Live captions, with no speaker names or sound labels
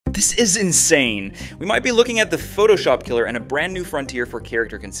This is insane. We might be looking at the Photoshop killer and a brand new frontier for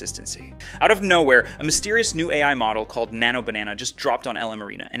character consistency. Out of nowhere, a mysterious new AI model called Nano Banana just dropped on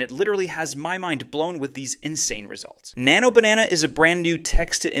LMArena, and it literally has my mind blown with these insane results. Nano Banana is a brand new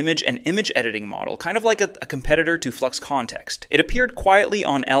text-to-image and image editing model, kind of like a competitor to Flux Context. It appeared quietly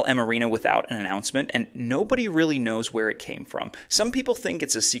on LMArena without an announcement, and nobody really knows where it came from. Some people think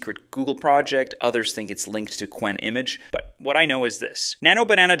it's a secret Google project, others think it's linked to Qwen Image, but what I know is this. Nano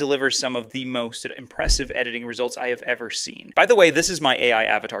Banana delivers some of the most impressive editing results I have ever seen. By the way, this is my AI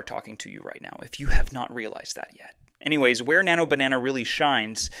avatar talking to you right now, if you have not realized that yet. Anyways, where Nano Banana really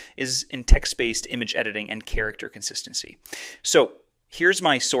shines is in text-based image editing and character consistency. So, here's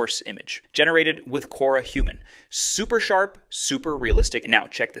my source image, generated with Quora Human. Super sharp, super realistic. Now,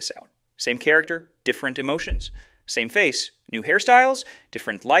 check this out. Same character, different emotions. Same face, new hairstyles,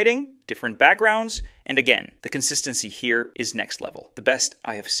 different lighting, different backgrounds, and again, the consistency here is next level, the best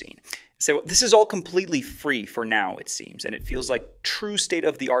I have seen. So this is all completely free for now, it seems, and it feels like true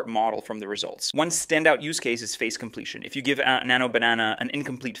state-of-the-art model from the results. One standout use case is face completion. If you give Nano Banana an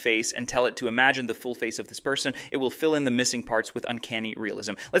incomplete face and tell it to imagine the full face of this person, it will fill in the missing parts with uncanny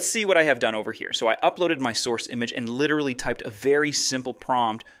realism. Let's see what I have done over here. So I uploaded my source image and literally typed a very simple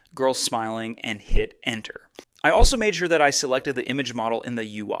prompt, girl smiling, and hit enter. I also made sure that I selected the image model in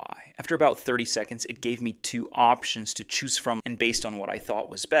the UI. After about 30 seconds, it gave me two options to choose from, and based on what I thought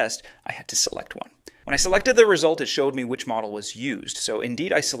was best, I had to select one. When I selected the result, it showed me which model was used. So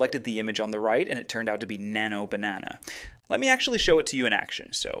indeed, I selected the image on the right, and it turned out to be Nano Banana. Let me actually show it to you in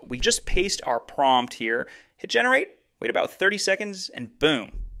action. So we just paste our prompt here, hit generate, wait about 30 seconds, and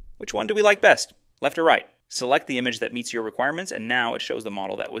boom. Which one do we like best, left or right? Select the image that meets your requirements, and now it shows the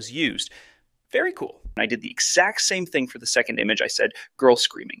model that was used. Very cool. I did the exact same thing for the second image. I said girl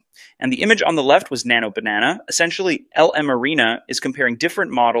screaming. And the image on the left was Nano Banana. Essentially, LMArena is comparing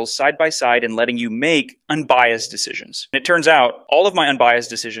different models side by side and letting you make unbiased decisions. And it turns out all of my unbiased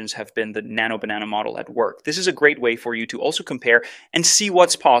decisions have been the Nano Banana model at work. This is a great way for you to also compare and see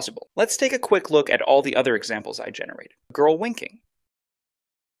what's possible. Let's take a quick look at all the other examples I generated. A girl winking.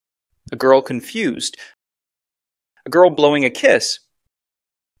 A girl confused. A girl blowing a kiss.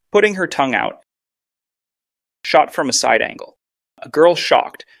 Putting her tongue out. Shot from a side angle. A girl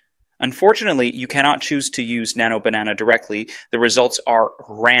shocked. Unfortunately, you cannot choose to use Nano Banana directly. The results are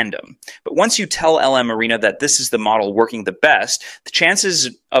random. But once you tell LMArena that this is the model working the best, the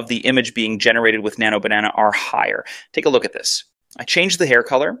chances of the image being generated with Nano Banana are higher. Take a look at this. I changed the hair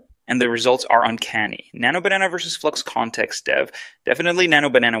color, and the results are uncanny. Nano Banana versus Flux Context Dev. Definitely Nano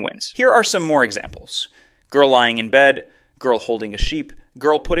Banana wins. Here are some more examples. Girl lying in bed. Girl holding a sheep,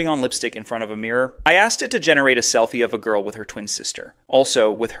 girl putting on lipstick in front of a mirror. I asked it to generate a selfie of a girl with her twin sister.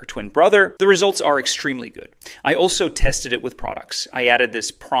 Also, with her twin brother, the results are extremely good. I also tested it with products. I added this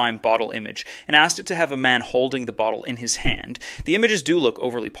prime bottle image and asked it to have a man holding the bottle in his hand. The images do look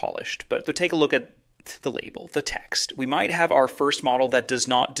overly polished, but to take a look at the label, the text. We might have our first model that does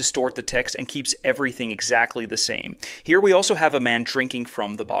not distort the text and keeps everything exactly the same. Here we also have a man drinking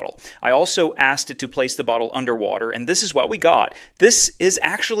from the bottle. I also asked it to place the bottle underwater, and this is what we got. This is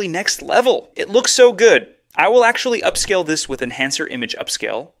actually next level. It looks so good. I will actually upscale this with Enhancer Image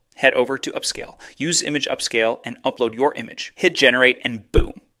Upscale. Head over to Upscale. Use Image Upscale and upload your image. Hit generate and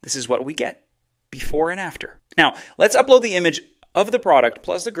boom. This is what we get. Before and after. Now, let's upload the image of the product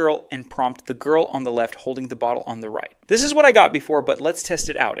plus the girl and prompt the girl on the left holding the bottle on the right. This is what I got before, but let's test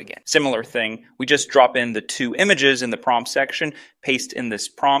it out again. Similar thing, we just drop in the two images in the prompt section, paste in this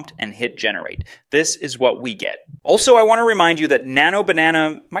prompt, and hit generate. This is what we get. Also, I want to remind you that Nano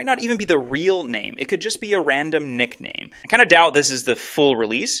Banana might not even be the real name. It could just be a random nickname. I kind of doubt this is the full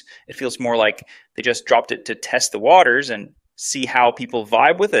release. It feels more like they just dropped it to test the waters and see how people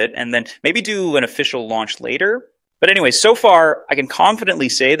vibe with it, and then maybe do an official launch later. But anyway, so far, I can confidently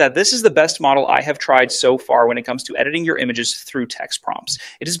say that this is the best model I have tried so far when it comes to editing your images through text prompts.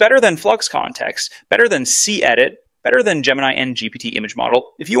 It is better than Flux Context, better than C-Edit, better than Gemini and GPT image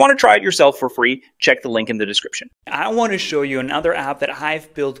model. If you want to try it yourself for free, check the link in the description. I want to show you another app that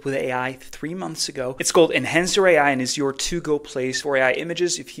I've built with AI 3 months ago. It's called Enhancer AI and is your to-go place for AI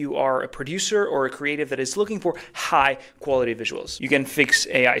images if you are a producer or a creative that is looking for high quality visuals. You can fix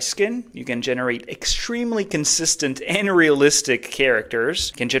AI skin, you can generate extremely consistent and realistic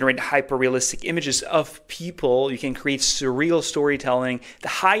characters, you can generate hyper-realistic images of people, you can create surreal storytelling, the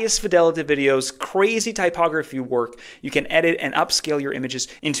highest fidelity videos, crazy typography work, work, you can edit and upscale your images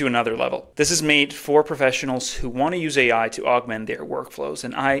into another level. This is made for professionals who want to use AI to augment their workflows.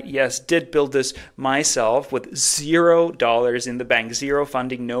 And I, yes, did build this myself with $0 in the bank, zero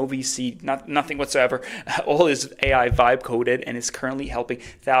funding, no VC, nothing whatsoever. All is AI vibe coded, and is currently helping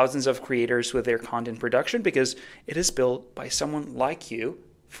thousands of creators with their content production because it is built by someone like you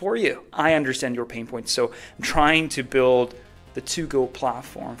for you. I understand your pain points, so I'm trying to build the to-go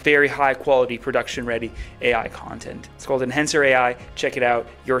platform, very high quality production ready AI content. It's called Enhancer AI. Check it out.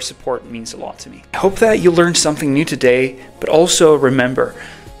 Your support means a lot to me. I hope that you learned something new today, but also remember,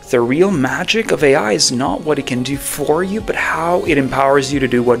 the real magic of AI is not what it can do for you, but how it empowers you to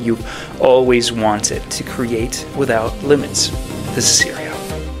do what you've always wanted, to create without limits. This is Sirio.